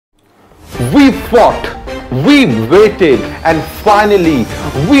We fought, we waited, and finally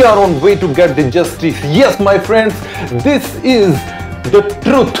we are on way to get the justice. Yes, my friends, this is the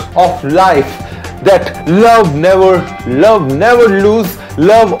truth of life, that love never lose,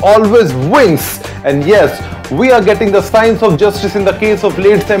 love always wins. And yes, we are getting the signs of justice in the case of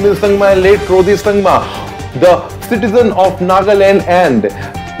late Samuel Sangma and late Rosy Sangma, the citizen of Nagaland and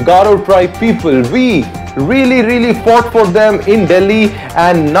Garo tribe people. We really fought for them in Delhi,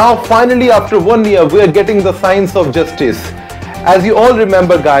 and now finally after 1 year we are getting the signs of justice. As you all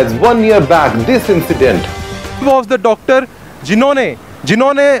remember guys, 1 year back this incident was the doctor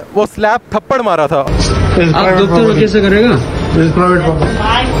जिन्होंने वो slab थप्पड़ मारा था. आप doctor कैसे करेगा? This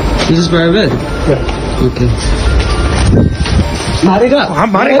is private. Okay. मारेगा? हाँ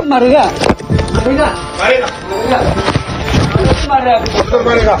मारेगा. मारेगा. मारेगा.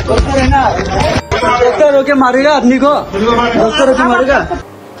 मारेगा. डॉक्टर है ना? डॉक्टर होके मारेगा आदमी को. डॉक्टर होके मारेगा.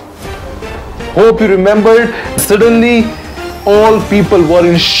 Hope you remembered. Suddenly all people were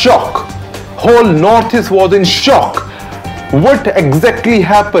in shock. Whole Northeast was in shock. What exactly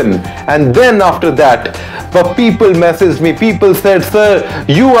happened? And then after that, the people messaged me. People said, sir,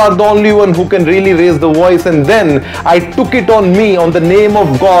 you are the only one who can really raise the voice. And then I took it on me, on the name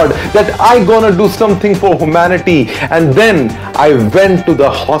of God, that I gonna do something for humanity. And then I went to the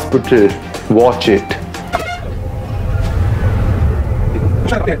hospital. Watch it.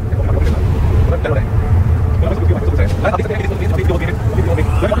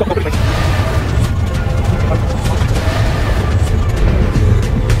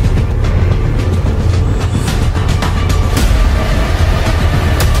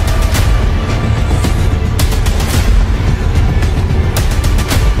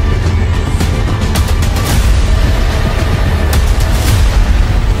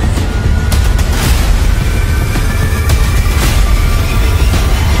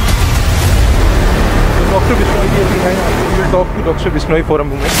 Talk to Dr. Bishnoi for a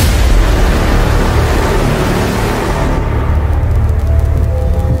moment.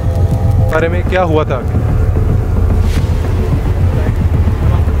 बारे में क्या हुआ था?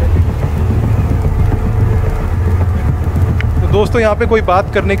 तो दोस्तों यहाँ पे कोई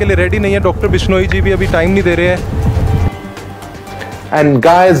बात करने के लिए रेडी नहीं है. डॉक्टर बिश्नोई जी भी अभी टाइम नहीं दे रहे हैं. And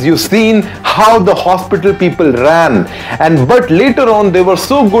guys, you've seen how the hospital people ran, and but later on they were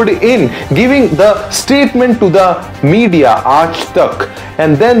so good in giving the statement to the media, Aaj Tak,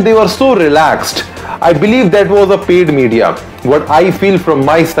 and then they were so relaxed. I believe that was a paid media, what I feel from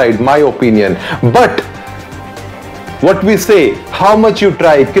my side, my opinion. But what we say, how much you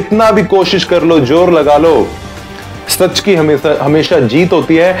try, कितना भी कोशिश कर लो, जोर लगा लो, सच की हमेशा जीत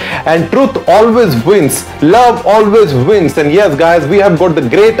होती है. And truth always wins, love always wins. And yes guys, we have got the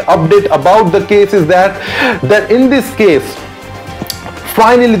great update about the case, is that in this case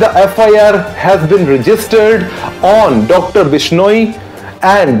finally the FIR has been registered on Dr. Bishnoi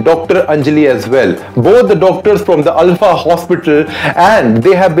and Dr. Anjali as well, both the doctors from the Alpha Hospital, and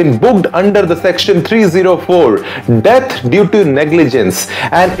they have been booked under the section 304, death due to negligence.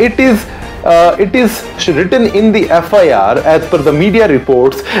 And it is written in the FIR, as per the media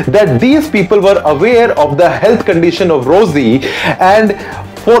reports, that these people were aware of the health condition of Rosy and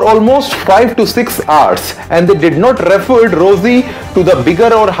for almost 5 to 6 hours, and they did not refer Rosy to the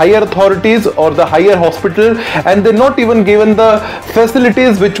bigger or higher authorities or the higher hospital, and they not even given the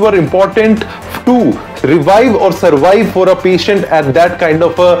facilities which were important to revive or survive for a patient at that kind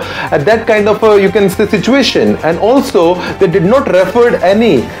of a you can say situation. And also they did not refer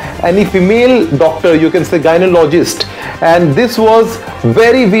any female doctor, you can say gynecologist, and this was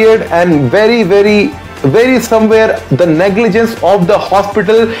very weird and very somewhere the negligence of the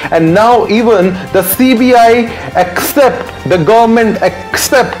hospital. And now even the CBI accept, the government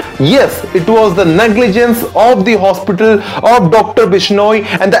accept, yes, it was the negligence of the hospital of Dr. Bishnoi,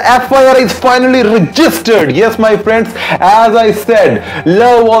 and the FIR is finally registered. Yes my friends, as I said,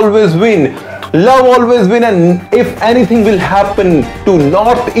 love always win. Love always win, and if anything will happen to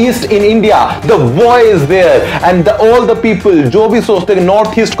Northeast in India, the boy is there, and all the people जो भी सोचते हैं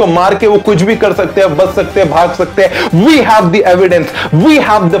Northeast को मार के वो कुछ भी कर सकते हैं, बच सकते हैं, भाग सकते हैं, we have the evidence, we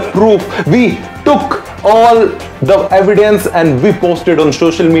have the proof, we took all the evidence and we posted on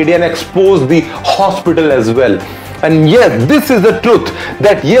social media and exposed the hospital as well. And yes, this is the truth,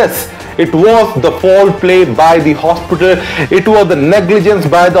 that yes, it was the foul play by the hospital, it was the negligence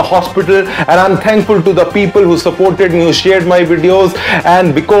by the hospital, and I'm thankful to the people who supported me, who shared my videos,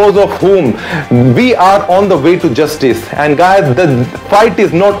 and because of whom we are on the way to justice. And guys, the fight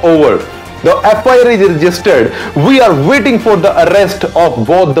is not over. The FIR is registered. We are waiting for the arrest of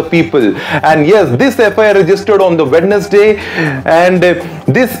both the people. And yes, this FIR registered on the Wednesday, and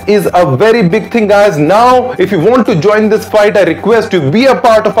this is a very big thing, guys. Now, if you want to join this fight, I request you be a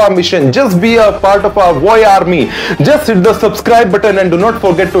part of our mission. Just be a part of our boy army. Just hit the subscribe button and do not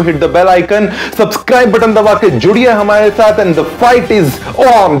forget to hit the bell icon. Subscribe button दबा के जुड़िए हमारे साथ, and the fight is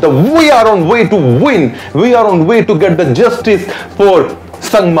on. We are on way to win. We are on way to get the justice for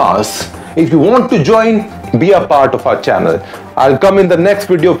sangmas. If you want to join, be a part of our channel. I'll come in the next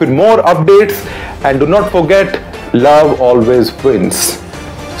video with more updates, and do not forget, love always wins.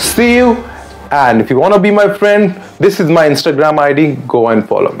 See you, and if you want to be my friend, this is my Instagram ID. Go and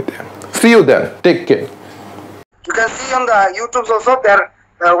follow me there. See you then. Take care. You can see on the YouTube also there,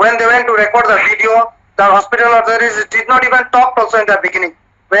 when they went to record the video, the hospital authorities did not even talk also in the beginning.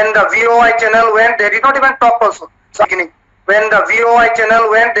 When the VOI channel went, they did not even talk also. So beginning. When the VOI channel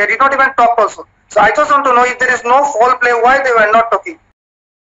went, they did not even talk also. So I just want to know, if there is no foul play, why they were not talking?